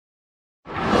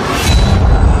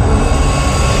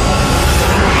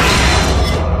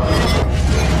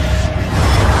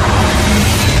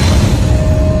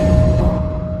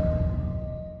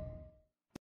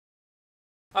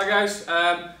Hi guys,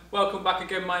 welcome back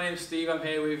again. My name's Steve. I'm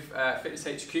here with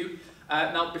Fitness HQ.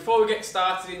 Now, before we get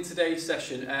started in today's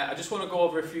session, I just want to go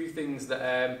over a few things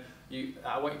that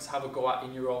I want you to have a go at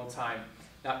in your own time.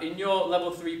 Now, in your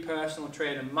level 3 personal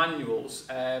trainer manuals,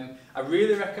 I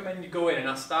really recommend you go in and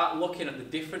I start looking at the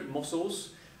different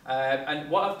muscles. And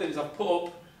what I've done is I've put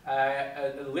up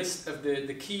a list of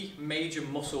the key major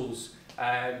muscles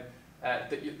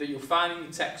that you'll find in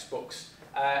your textbooks.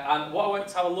 And what I want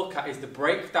to have a look at is the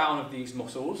breakdown of these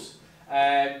muscles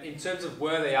in terms of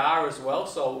where they are as well.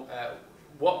 So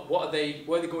where are they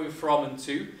going from and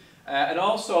to, and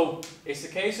also it's a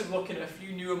case of looking at a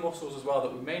few newer muscles as well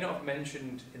that we may not have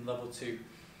mentioned in level 2.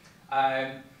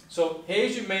 So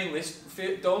here's your main list.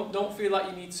 Don't feel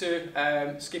like you need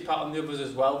to skip out on the others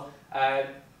as well.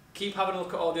 Keep having a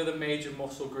look at all the other major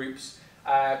muscle groups.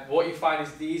 What you find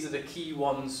is these are the key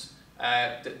ones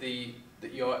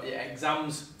that your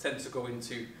exams tend to go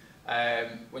into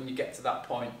when you get to that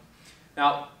point.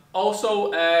 Now,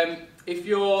 also, if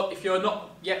you're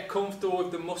not yet comfortable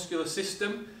with the muscular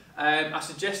system, I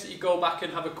suggest that you go back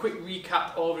and have a quick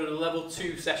recap over the level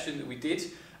 2 session that we did,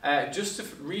 just to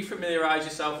re-familiarise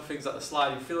yourself with things like the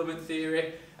sliding filament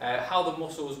theory, how the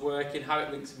muscle is working, how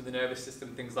it links with the nervous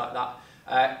system, things like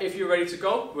that. If you're ready to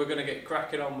go, we're going to get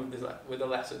cracking on with the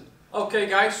lesson. Okay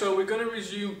guys, so we're going to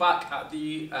resume back at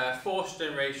the fourth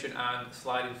generation and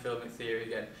sliding filament theory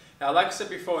again. Now, like I said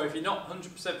before, if you're not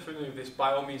 100% familiar with this,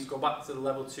 by all means go back to the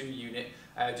level 2 unit,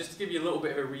 just to give you a little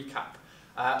bit of a recap.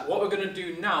 What we're going to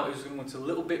do now is we're going to go into a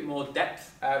little bit more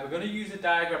depth. We're going to use the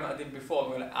diagram that I did before,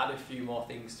 and we're going to add a few more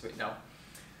things to it now.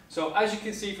 So as you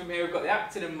can see from here, we've got the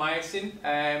actin and myosin.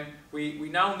 We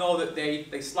now know that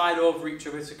they slide over each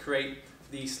other to create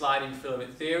the sliding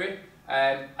filament theory.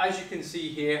 As you can see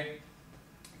here,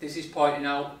 this is pointing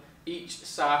out each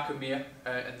sarcomere,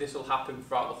 and this will happen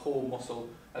throughout the whole muscle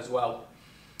as well.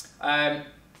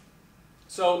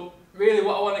 So really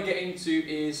what I want to get into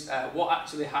is what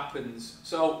actually happens.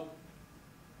 So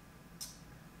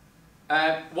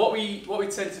what we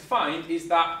tend to find is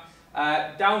that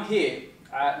down here,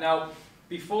 now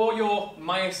before your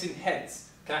myosin heads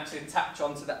can actually attach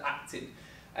onto the actin,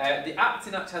 the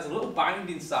actin actually has a little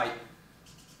binding site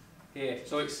here.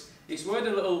 So it's where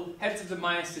the little heads of the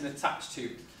myosin attach to.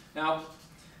 Now,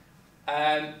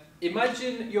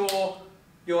 imagine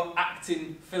your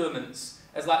actin filaments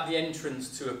as like the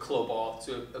entrance to a club or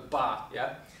to a bar,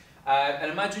 yeah?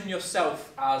 And imagine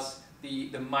yourself as the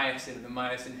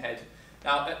myosin head.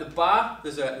 Now, at the bar,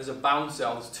 there's a bouncer,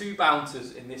 or there's 2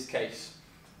 bouncers in this case.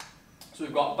 So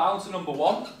we've got bouncer number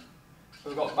 1,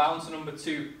 we've got bouncer number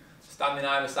 2 standing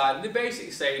either side, and they're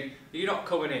basically saying, you're not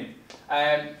coming in.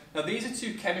 Now, these are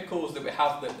 2 chemicals that we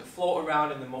have that float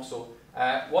around in the muscle.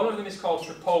 One of them is called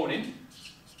troponin,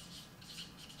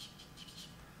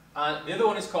 and the other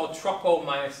one is called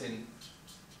tropomyosin.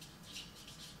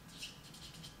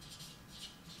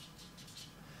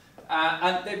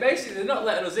 And they're not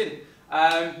letting us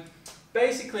in.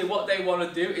 Basically what they want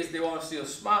to do is they want to see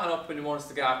us smarten up, and they want us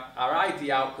to get our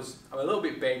ID out, because I'm a little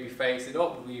bit baby-faced. They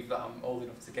don't believe that I'm old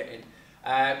enough to get in.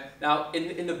 Now,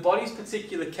 in the body's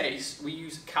particular case, we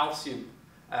use calcium.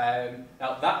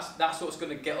 Now that's what's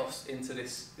going to get us into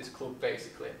this club,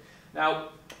 basically. Now,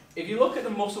 if you look at the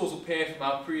muscles up here from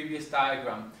our previous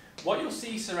diagram, what you'll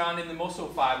see surrounding the muscle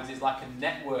fibers is like a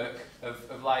network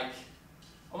of like,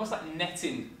 almost like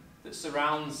netting that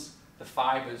surrounds the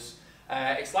fibers.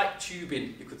 It's like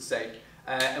tubing, you could say.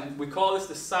 And we call this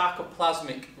the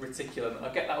sarcoplasmic reticulum.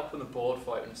 I'll get that up on the board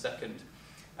for you in a second.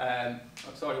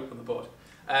 It's already up on the board.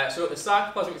 So the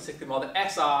sarcoplasmic reticulum, or the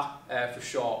SR for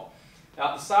short.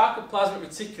 Now, the sarcoplasmic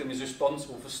reticulum is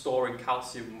responsible for storing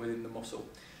calcium within the muscle.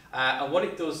 And what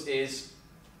it does is,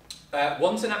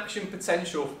 once an action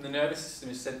potential from the nervous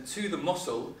system is sent to the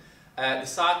muscle, the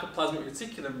sarcoplasmic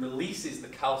reticulum releases the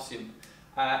calcium.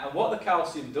 And what the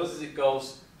calcium does is it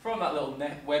goes from that little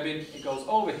net webbing, it goes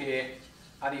over here,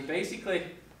 and it basically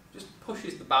just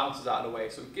pushes the bouncers out of the way.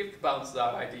 So we give the bouncers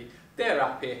our ID, they're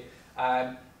happy,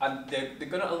 and they're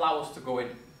going to allow us to go in.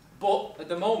 But at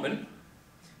the moment,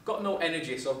 got no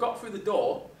energy, so I've got through the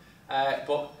door,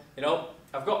 but you know,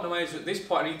 I've got no energy. At this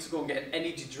point, I need to go and get an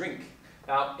energy drink.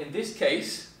 Now, in this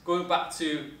case, going back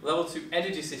to level 2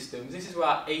 energy systems, this is where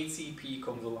our ATP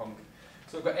comes along.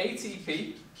 So we've got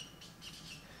ATP,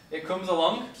 it comes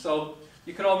along, so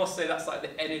you could almost say that's like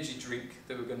the energy drink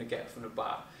that we're going to get from the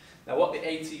bar. Now, what the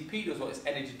ATP does, what this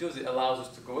energy does, it allows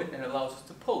us to go in and it allows us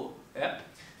to pull. Yeah.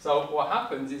 So what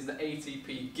happens is the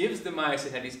ATP gives the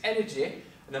myosin head its energy,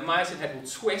 and the myosin head will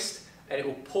twist and it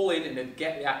will pull in and then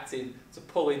get the actin to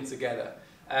pull in together.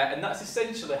 And that's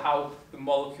essentially how the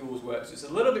molecules work. So it's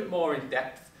a little bit more in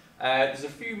depth. There's a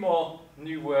few more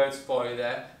new words for you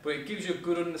there, but it gives you a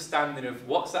good understanding of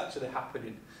what's actually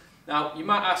happening. Now, you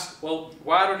might ask, well,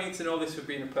 why do I need to know this for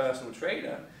being a personal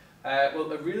trainer?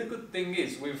 Well, a really good thing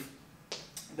is,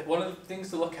 one of the things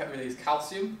to look at really is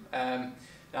calcium.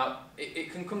 Now,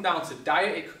 it can come down to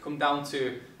diet, it can come down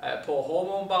to poor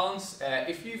hormone balance.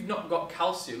 If you've not got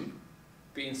calcium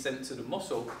being sent to the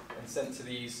muscle and sent to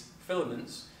these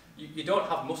filaments, you don't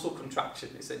have muscle contraction,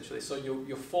 essentially. So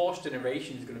your force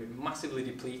generation is going to be massively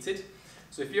depleted.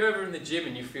 So if you're ever in the gym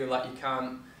and you feel like you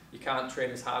can't train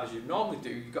as hard as you normally do,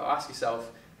 you've got to ask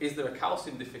yourself, is there a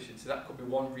calcium deficiency? That could be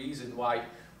one reason why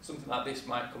something like this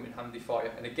might come in handy for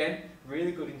you. And again,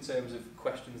 really good in terms of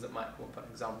questions that might come up on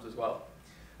exams as well.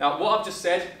 Now, what I've just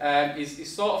said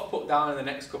is sort of put down in the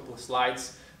next couple of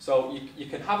slides. So you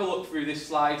can have a look through this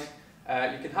slide.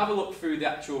 You can have a look through the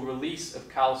actual release of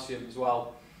calcium as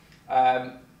well.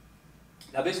 Now,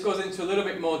 this goes into a little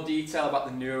bit more detail about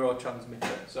the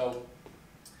neurotransmitter. So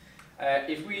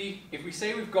if we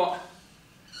say we've got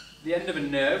the end of a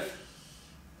nerve,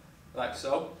 like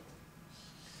so,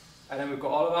 and then we've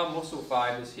got all of our muscle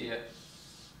fibres here.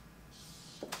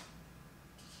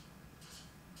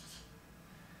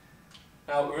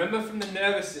 Now, remember, from the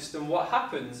nervous system, what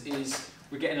happens is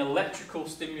we get an electrical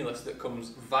stimulus that comes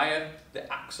via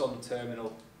the axon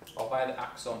terminal, or via the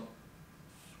axon,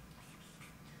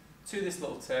 to this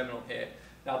little terminal here.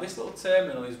 Now, this little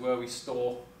terminal is where we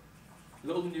store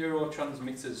little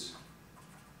neurotransmitters.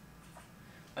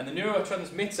 And the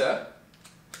neurotransmitter,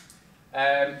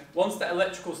 once that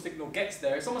electrical signal gets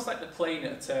there, it's almost like the plane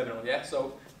at a terminal, yeah?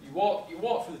 So you walk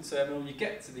through the terminal, you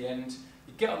get to the end,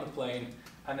 you get on the plane,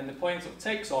 and then the plane sort of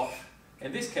takes off.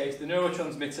 In this case, the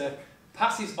neurotransmitter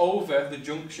passes over the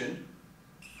junction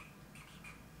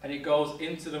and it goes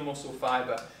into the muscle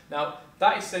fibre. Now,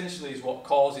 that essentially is what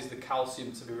causes the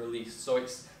calcium to be released. So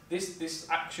it's this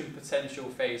action potential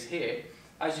phase here.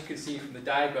 As you can see from the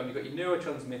diagram, you've got your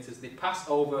neurotransmitters. They pass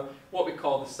over what we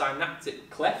call the synaptic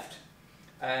cleft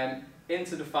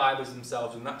into the fibres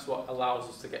themselves, and that's what allows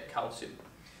us to get calcium.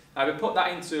 Now, we put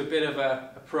that into a bit of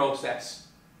a process.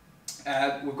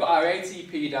 We've got our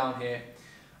ATP down here.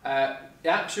 The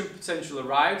action potential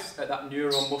arrives at that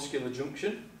neuromuscular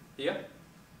junction here.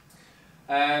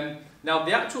 Now,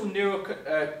 the actual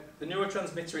the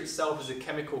neurotransmitter itself is a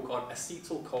chemical called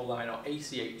acetylcholine, or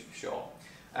ACH for short,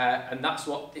 and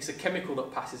it's a chemical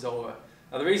that passes over.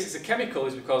 Now, the reason it's a chemical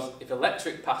is because if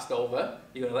electric passed over,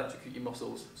 you're going to electrocute your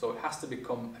muscles, so it has to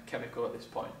become a chemical at this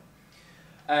point.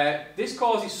 This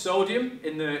causes sodium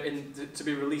to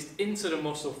be released into the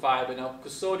muscle fibre. Now,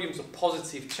 because sodium's a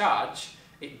positive charge,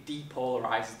 it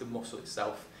depolarizes the muscle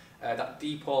itself. That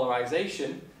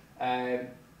depolarization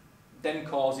then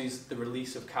causes the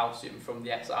release of calcium from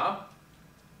the SR.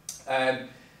 That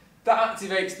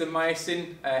activates the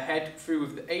myosin head through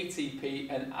with the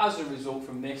ATP, and as a result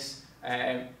from this,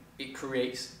 it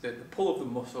creates the pull of the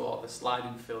muscle, or the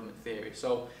sliding filament theory.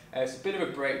 So it's a bit of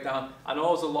a breakdown. I know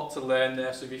there's a lot to learn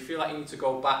there, so if you feel like you need to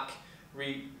go back,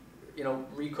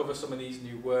 recover some of these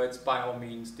new words, by all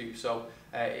means do so.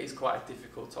 It is quite a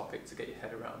difficult topic to get your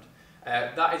head around.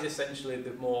 That is essentially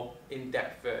the more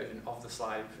in-depth version of the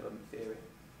sliding filament theory.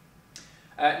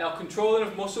 Now, controlling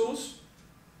of muscles.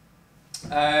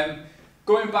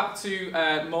 Going back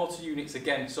to motor units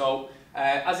again. So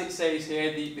as it says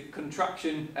here, the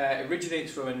contraction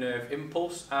originates from a nerve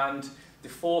impulse, and the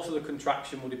force of the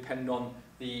contraction will depend on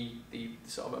the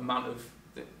sort of amount of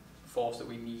the force that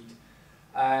we need.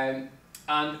 And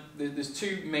there's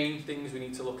two main things we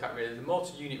need to look at really: the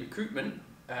motor unit recruitment,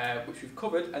 which we've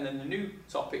covered, and then the new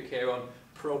topic here on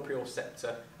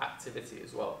proprioceptor activity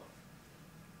as well.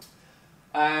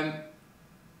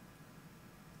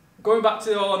 Going back to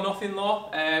the all or nothing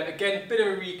law, again, a bit of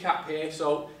a recap here.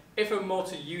 So if a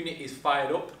motor unit is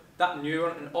fired up, that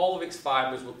neuron and all of its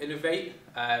fibres will innervate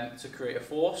to create a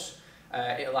force.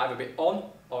 It'll either be on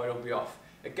or it'll be off.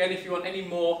 Again, if you want any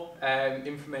more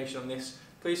information on this,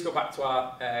 please go back to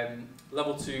our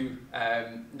level 2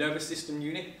 nervous system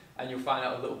unit, and you'll find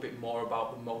out a little bit more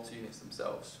about the motor units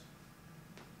themselves.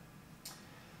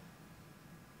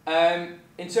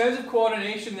 In terms of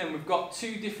coordination then, we've got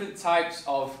two different types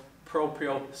of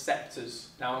proprioceptors.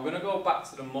 Now, I'm going to go back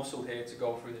to the muscle here to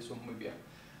go through this one with you.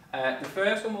 The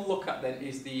first one we'll look at then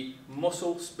is the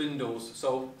muscle spindles.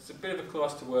 So it's a bit of a clue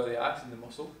as to where they are. It's in the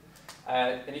muscle.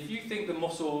 And if you think the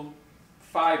muscle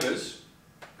fibres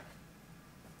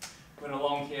going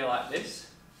along here like this,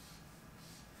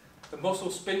 the muscle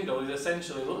spindle is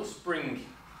essentially a little spring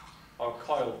or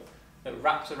coil that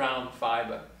wraps around the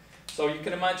fibre. So you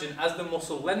can imagine, as the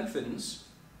muscle lengthens,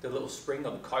 the little spring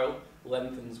or the coil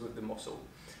lengthens with the muscle.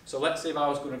 So let's say if I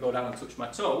was going to go down and touch my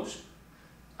toes,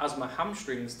 as my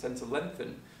hamstrings tend to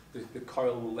lengthen, the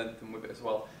coil will lengthen with it as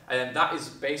well. And then that is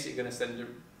basically going to send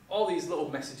all these little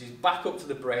messages back up to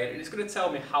the brain, and it's going to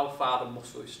tell me how far the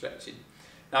muscle is stretching.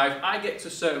 Now, if I get to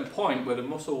a certain point where the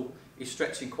muscle is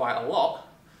stretching quite a lot,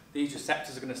 these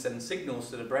receptors are going to send signals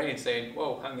to the brain saying,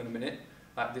 whoa, hang on a minute,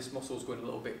 like this muscle's going a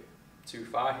little bit too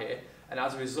far here. And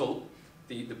as a result,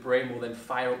 the brain will then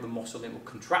fire up the muscle and it will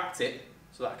contract it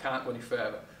so that I can't go any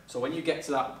further. So when you get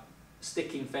to that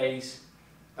sticking phase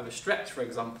of a stretch, for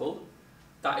example,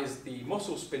 that is the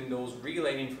muscle spindles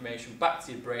relaying information back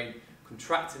to your brain,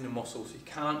 contracting the muscle so you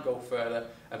can't go further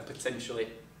and potentially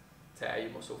tear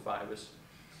your muscle fibres.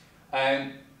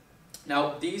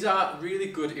 Now, these are really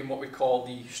good in what we call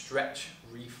the stretch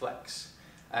reflex.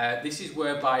 This is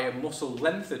whereby a muscle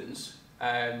lengthens,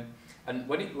 and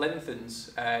when it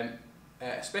lengthens,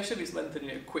 especially if it's lengthening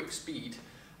at quick speed,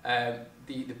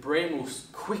 the brain will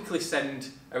quickly send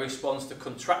a response to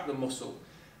contract the muscle.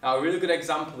 Now, a really good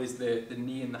example is the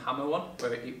knee and the hammer one,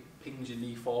 where it pings your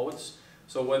knee forwards.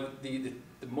 So when the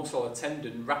muscle or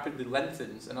tendon rapidly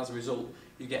lengthens, and as a result,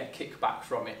 you get a kickback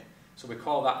from it. So we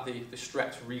call that the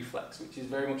stretch reflex, which is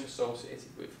very much associated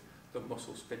with the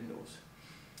muscle spindles.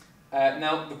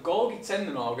 Now, the Golgi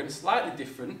tendon organ is slightly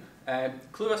different.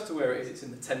 Clue as to where it is, it's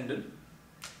in the tendon.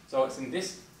 So it's in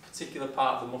this particular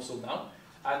part of the muscle now.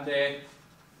 And they're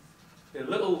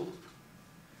little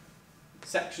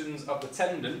sections of the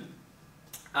tendon,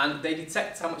 and they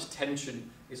detect how much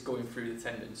tension is going through the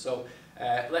tendon. So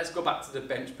let's go back to the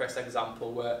bench press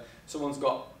example where someone's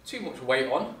got too much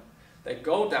weight on. They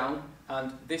go down,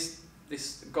 and this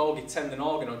Golgi tendon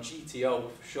organ, or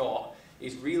GTO for short,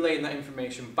 is relaying that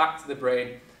information back to the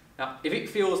brain. Now, if it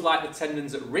feels like the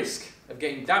tendon's at risk of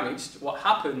getting damaged, what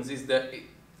happens is that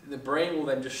the brain will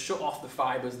then just shut off the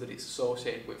fibres that it's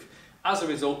associated with. As a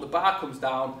result, the bar comes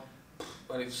down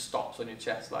and it stops on your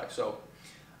chest like so.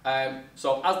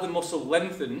 So as the muscle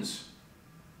lengthens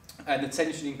and the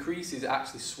tension increases, it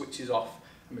actually switches off,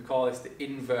 and we call this the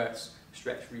inverse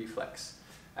stretch reflex.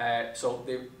 So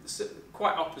they're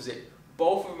quite opposite.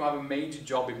 Both of them have a major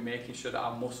job in making sure that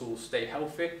our muscles stay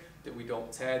healthy, that we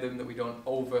don't tear them, that we don't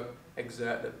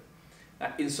over-exert them.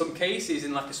 In some cases,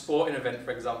 in like a sporting event,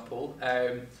 for example,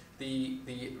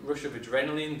 the rush of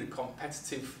adrenaline, the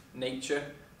competitive nature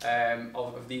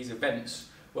of these events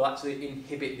will actually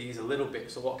inhibit these a little bit.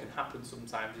 So what can happen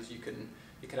sometimes is you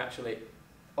can actually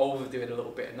overdo it a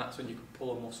little bit, and that's when you can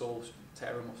pull a muscle,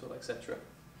 tear a muscle, etc.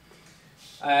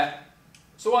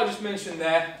 So what I just mentioned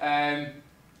there,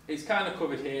 it's kind of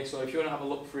covered here. So if you want to have a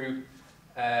look through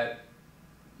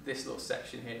this little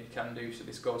section here, you can do. So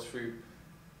this goes through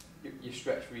your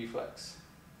stretch reflex.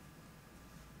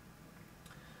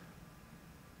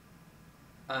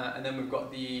 And then we've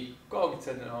got the Golgi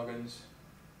tendon organs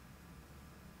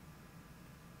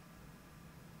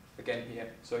again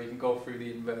here, so you can go through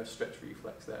the inverse stretch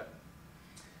reflex there.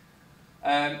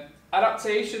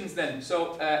 Adaptations then,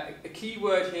 so a key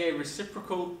word here,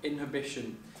 reciprocal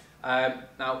inhibition.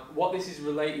 Now what this is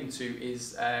relating to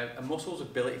is a muscle's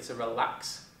ability to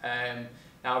relax.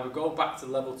 Now if we go back to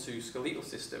level 2 skeletal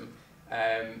system,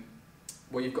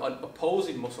 where you've got an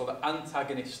opposing muscle, the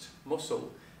antagonist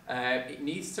muscle, it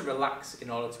needs to relax in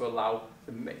order to allow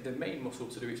the main muscle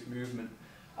to do its movement.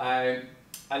 And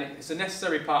it's a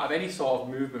necessary part of any sort of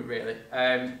movement really.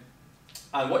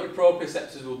 And what your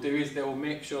proprioceptors will do is they will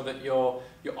make sure that your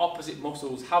opposite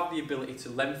muscles have the ability to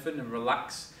lengthen and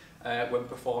relax when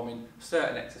performing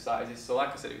certain exercises. So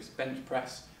like I said, it was bench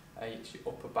press, it's your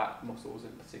upper back muscles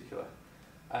in particular.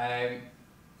 And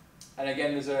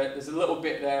again, there's a little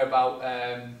bit there about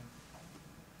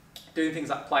doing things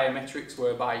like plyometrics,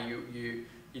 whereby you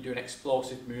do an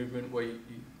explosive movement where you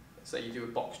say you do a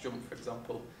box jump, for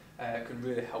example, can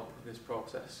really help with this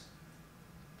process.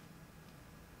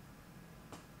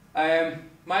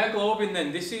 Myoglobin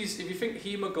then, this is, if you think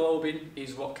hemoglobin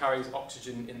is what carries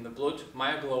oxygen in the blood,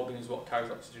 myoglobin is what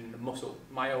carries oxygen in the muscle,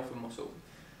 myo for muscle.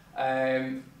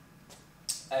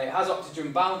 It has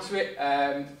oxygen bound to it.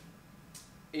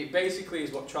 It basically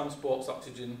is what transports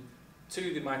oxygen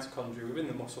to the mitochondria within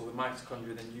the muscle. The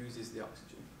mitochondria then uses the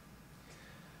oxygen.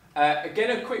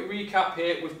 Again, a quick recap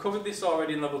here. We've covered this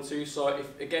already in level 2, so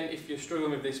if you're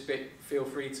struggling with this bit, feel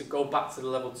free to go back to the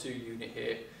level 2 unit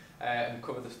here and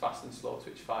cover the fast and slow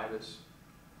twitch fibres.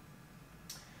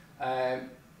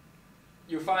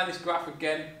 You'll find this graph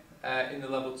again in the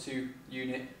level 2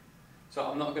 unit, so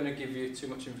I'm not going to give you too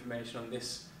much information on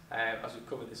this as we've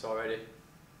covered this already.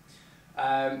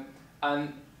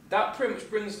 And that pretty much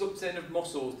brings us up to the end of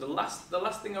muscles. The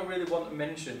last thing I really want to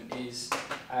mention is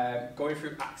going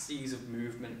through axes of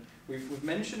movement. We've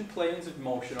mentioned planes of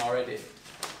motion already.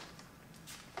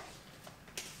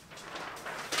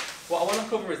 What I want to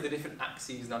cover is the different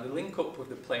axes now. They link up with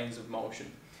the planes of motion.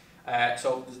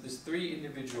 So there's three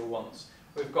individual ones.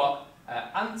 We've got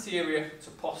anterior to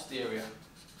posterior.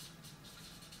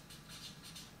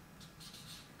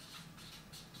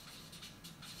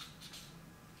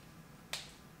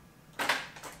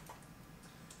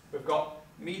 We've got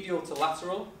medial to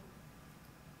lateral.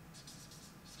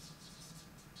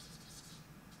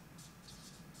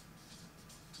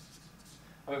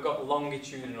 And we've got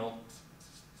longitudinal.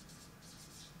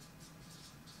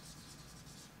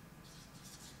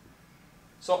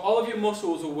 So all of your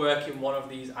muscles will work in one of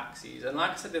these axes, and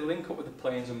like I said, they link up with the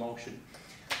planes of motion.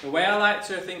 The way I like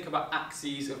to think about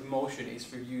axes of motion is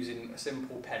through using a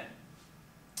simple pen.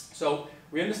 So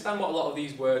we understand what a lot of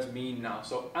these words mean now.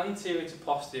 So anterior to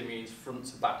posterior means front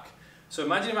to back. So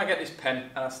imagine if I get this pen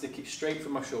and I stick it straight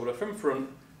from my shoulder, from front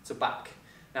to back.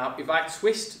 Now if I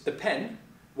twist the pen,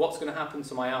 what's going to happen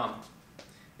to my arm?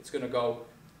 It's going to go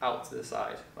out to the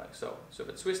side, like so. So if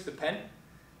I twist the pen,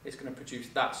 it's going to produce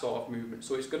that sort of movement.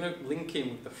 So it's going to link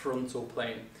in with the frontal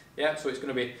plane. Yeah, so it's going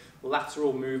to be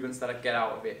lateral movements that I get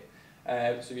out of it.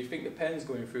 So if you think the pen's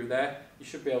going through there, you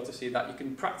should be able to see that. You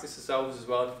can practice yourselves as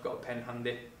well if you've got a pen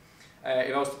handy.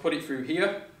 If I was to put it through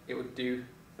here, it would do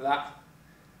that.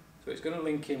 So it's going to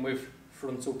link in with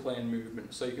frontal plane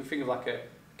movement. So you can think of like a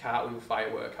cartwheel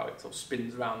firework, how it sort of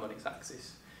spins around on its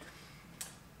axis.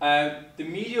 The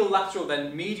medial lateral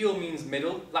then, medial means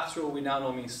middle, lateral we now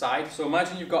know means side. So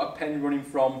imagine you've got a pen running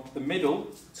from the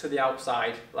middle to the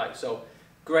outside, like so.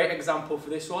 Great example for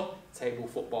this one, table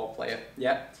football player,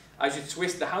 yeah. As you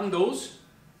twist the handles,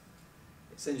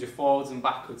 it sends you forwards and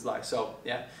backwards like so,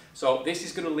 yeah. So this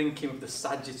is going to link in with the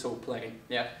sagittal plane,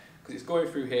 yeah, because it's going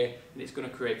through here and it's going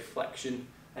to create flexion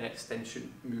and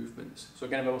extension movements. So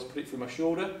again, if I was to put it through my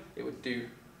shoulder, it would do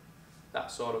that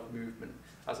sort of movement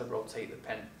as I rotate the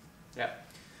pen. Yeah.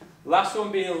 Last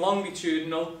one being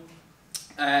longitudinal.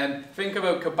 Think of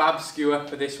a kebab skewer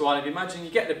for this one. If you imagine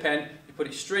you get the pen, you put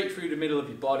it straight through the middle of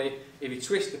your body. If you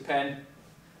twist the pen,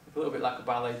 a little bit like a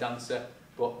ballet dancer,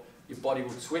 but your body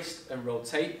will twist and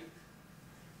rotate,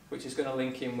 which is going to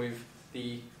link in with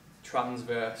the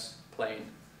transverse plane.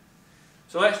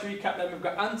 So let's recap then. We've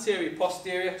got anterior,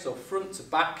 posterior, so front to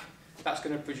back. That's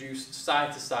going to produce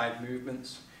side to side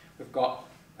movements. We've got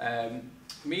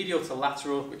medial to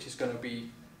lateral, which is going to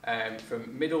be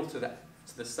from middle to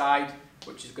the side,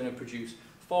 which is going to produce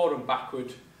forward and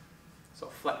backward,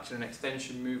 sort of flexion and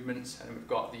extension movements, and we've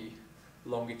got the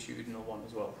longitudinal one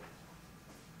as well.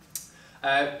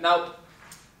 Now,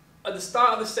 at the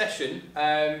start of the session,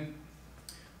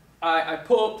 I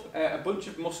put up a bunch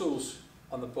of muscles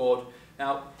on the board.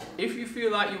 Now, if you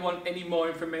feel like you want any more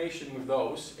information with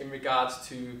those in regards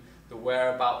to the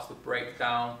whereabouts, the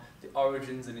breakdown, the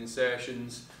origins and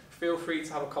insertions, feel free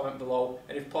to have a comment below,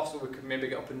 and if possible we can maybe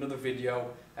get up another video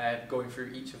going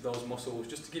through each of those muscles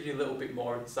just to give you a little bit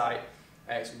more insight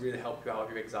to really help you out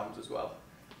with your exams as well.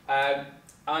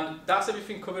 And that's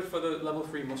everything covered for the level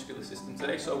 3 muscular system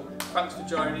today, so thanks for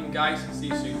joining guys, see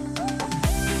you soon.